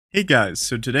Hey guys,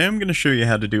 so today I'm going to show you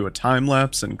how to do a time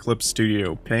lapse in Clip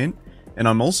Studio Paint, and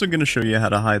I'm also going to show you how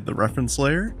to hide the reference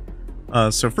layer.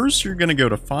 So first you're going to go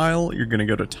to File, you're going to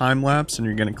go to Time Lapse, and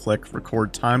you're going to click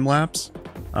Record Time Lapse.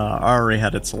 I already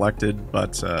had it selected,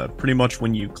 but pretty much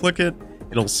when you click it,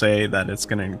 it'll say that it's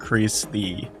going to increase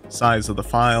the size of the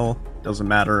file. Doesn't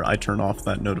matter, I turn off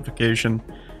that notification.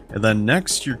 And then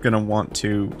next you're going to want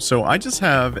to, so I just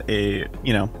have a,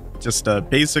 just a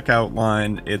basic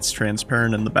outline. It's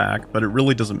transparent in the back, but it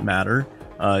really doesn't matter.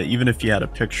 Even if you had a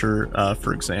picture,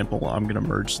 for example, I'm going to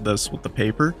merge this with the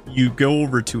paper. You go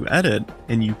over to Edit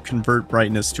and you convert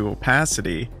brightness to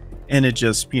opacity, and it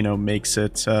just, makes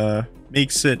it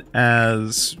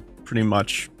as pretty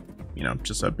much,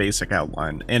 just a basic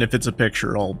outline. And if it's a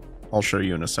picture, I'll show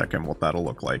you in a second what that'll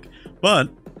look like. But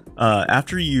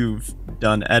after you've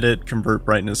done Edit, Convert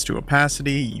Brightness to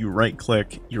Opacity, you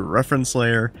right-click your reference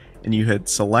layer, and you hit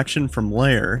Selection from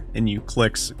Layer, and you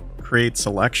click Create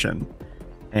Selection.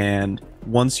 And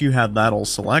once you have that all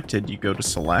selected, you go to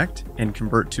Select and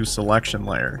Convert to Selection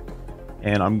Layer.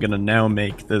 And I'm going to now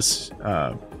make this,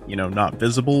 not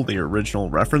visible, the original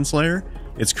reference layer.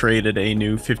 It's created a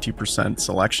new 50%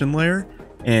 selection layer,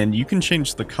 and you can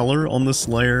change the color on this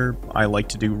layer. I like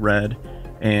to do red,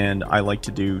 and I like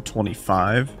to do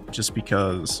 25, just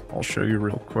because I'll show you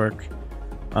real quick.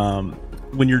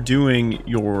 When you're doing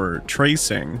your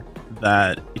tracing,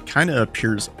 that it kind of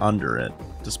appears under it,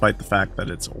 despite the fact that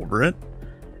it's over it.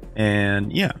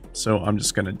 And yeah, so I'm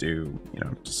just gonna do,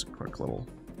 just a quick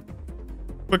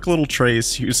little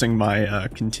trace using my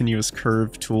continuous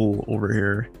curve tool over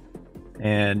here.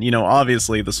 And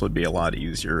obviously this would be a lot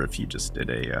easier if you just did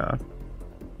a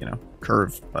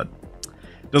curve, but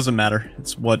it doesn't matter.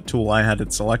 It's what tool I had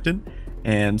it selected.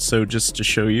 And so just to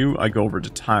show you, I go over to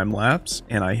Time Lapse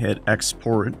and I hit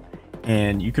Export,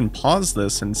 and you can pause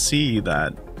this and see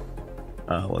that,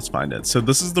 let's find it. So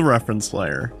this is the reference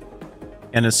layer,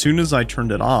 and as soon as I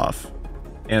turned it off,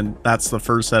 and that's the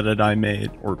first edit I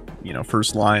made, or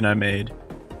first line I made,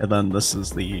 and then this is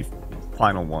the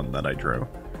final one that I drew.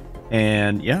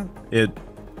 And yeah, it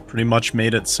pretty much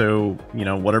made it so,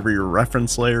 whatever your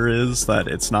reference layer is, that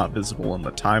it's not visible in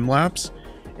the time lapse.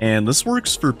 And this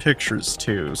works for pictures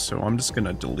too, so I'm just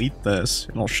gonna delete this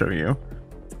and I'll show you.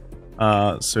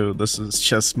 So this is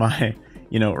just my,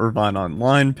 Ervine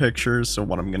Online picture. So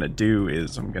what I'm gonna do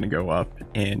is I'm gonna go up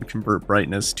and convert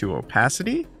brightness to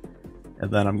opacity,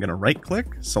 and then I'm gonna right click,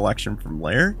 selection from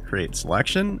layer, create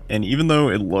selection. And even though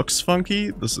it looks funky,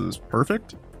 this is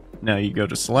perfect. Now you go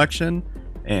to selection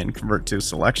and convert to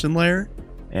selection layer,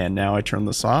 and now I turn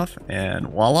this off, and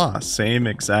voila, same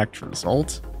exact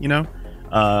result.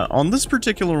 On this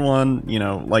particular one,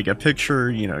 like a picture,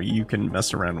 you can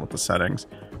mess around with the settings.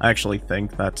 I actually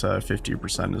think that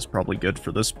 50% is probably good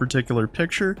for this particular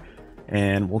picture.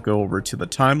 And we'll go over to the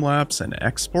time lapse and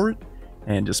export,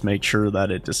 and just make sure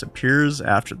that it disappears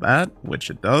after that, which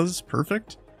it does.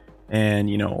 Perfect. And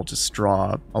I'll just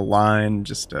draw a line,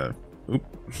 just I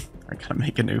gotta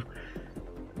make a new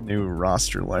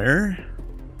raster layer.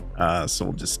 So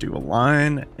we'll just do a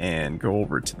line and go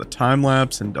over to the time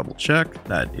lapse and double check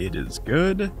that it is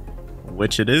good,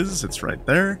 which it is. It's right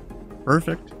there.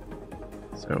 Perfect.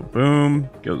 So boom,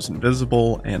 goes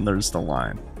invisible, and there's the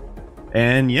line.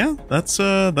 And yeah,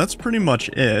 that's pretty much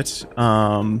it.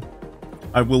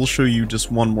 I will show you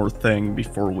just one more thing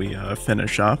before we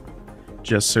finish up,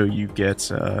 just so you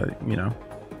get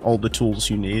all the tools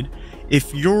you need.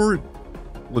 If you're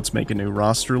Let's make a new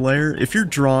raster layer. If you're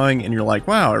drawing and you're like,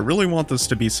 wow, I really want this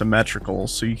to be symmetrical,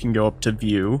 so you can go up to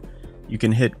View, you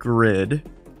can hit Grid,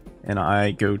 and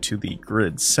I go to the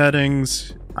Grid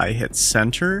Settings, I hit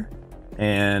Center,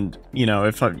 and,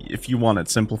 if you want it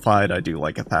simplified, I do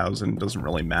like 1000, doesn't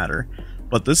really matter.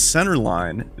 But this center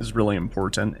line is really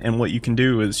important, and what you can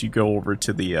do is you go over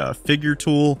to the Figure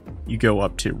tool, you go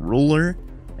up to Ruler,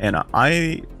 and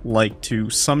I like to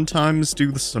sometimes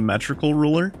do the symmetrical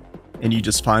ruler, and you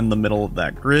just find the middle of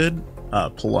that grid,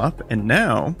 pull up, and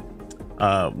now,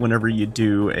 whenever you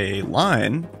do a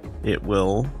line, it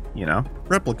will,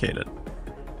 replicate it.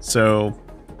 So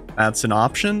that's an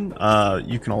option.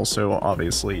 You can also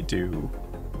obviously do,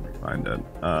 let me find it,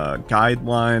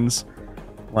 guidelines,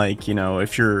 like,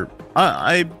 if you're,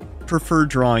 I prefer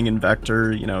drawing in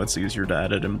vector, it's easier to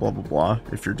edit and blah, blah, blah,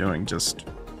 if you're doing just,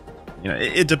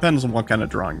 it depends on what kind of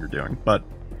drawing you're doing, but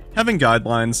having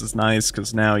guidelines is nice,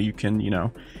 because now you can,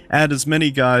 add as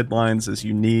many guidelines as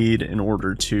you need in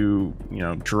order to,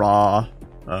 draw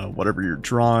whatever you're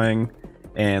drawing.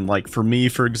 And like for me,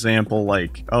 for example,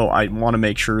 like, oh, I want to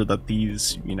make sure that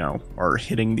these, are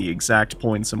hitting the exact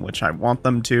points in which I want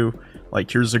them to.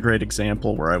 Like, here's a great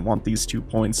example where I want these 2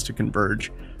 points to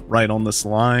converge. right on this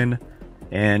line.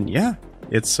 And yeah,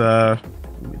 it's let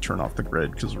me turn off the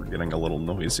grid because we're getting a little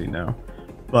noisy now.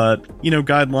 But you know,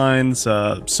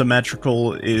 guidelines,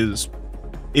 symmetrical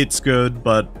it's good,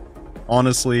 but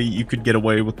honestly, you could get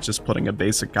away with just putting a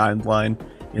basic guideline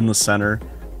in the center,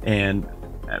 and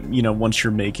you know, once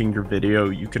you're making your video,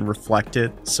 you can reflect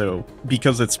it, so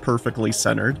because it's perfectly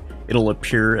centered, it'll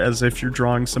appear as if you're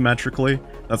drawing symmetrically.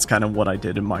 That's kind of what I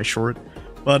did in my short.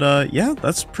 But yeah,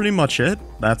 that's pretty much it.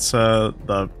 That's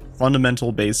the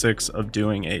fundamental basics of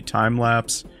doing a time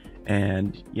lapse.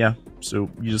 And yeah, so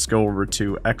you just go over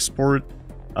to export.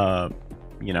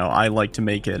 You know, I like to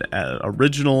make it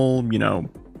original, you know,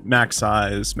 max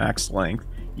size, max length.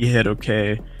 You hit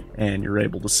OK, and you're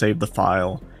able to save the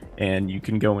file, and you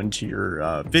can go into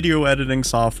your video editing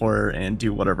software and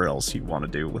do whatever else you want to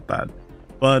do with that.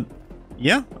 But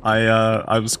yeah,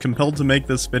 I was compelled to make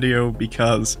this video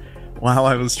because while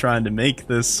I was trying to make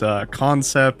this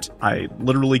concept, I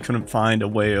literally couldn't find a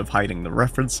way of hiding the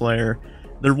reference layer.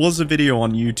 There was a video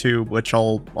on YouTube, which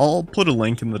I'll put a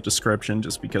link in the description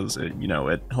just because it, you know,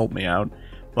 it helped me out.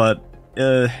 But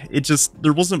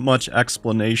there wasn't much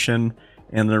explanation,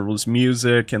 and there was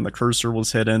music and the cursor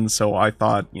was hidden, so I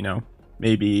thought, you know,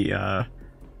 maybe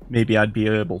I'd be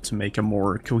able to make a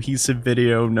more cohesive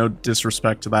video. No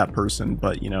disrespect to that person,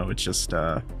 but you know, it's just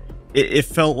it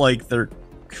felt like there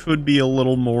could be a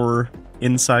little more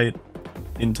insight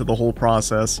into the whole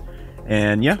process.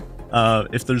 And yeah,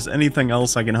 if there's anything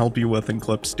else I can help you with in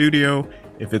Clip Studio,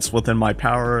 if it's within my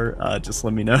power, just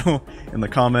let me know in the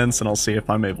comments and I'll see if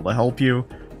I'm able to help you.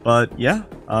 But yeah,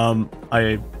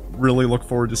 I really look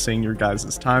forward to seeing your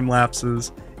guys' time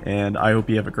lapses, and I hope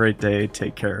you have a great day.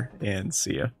 Take care and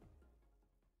see ya.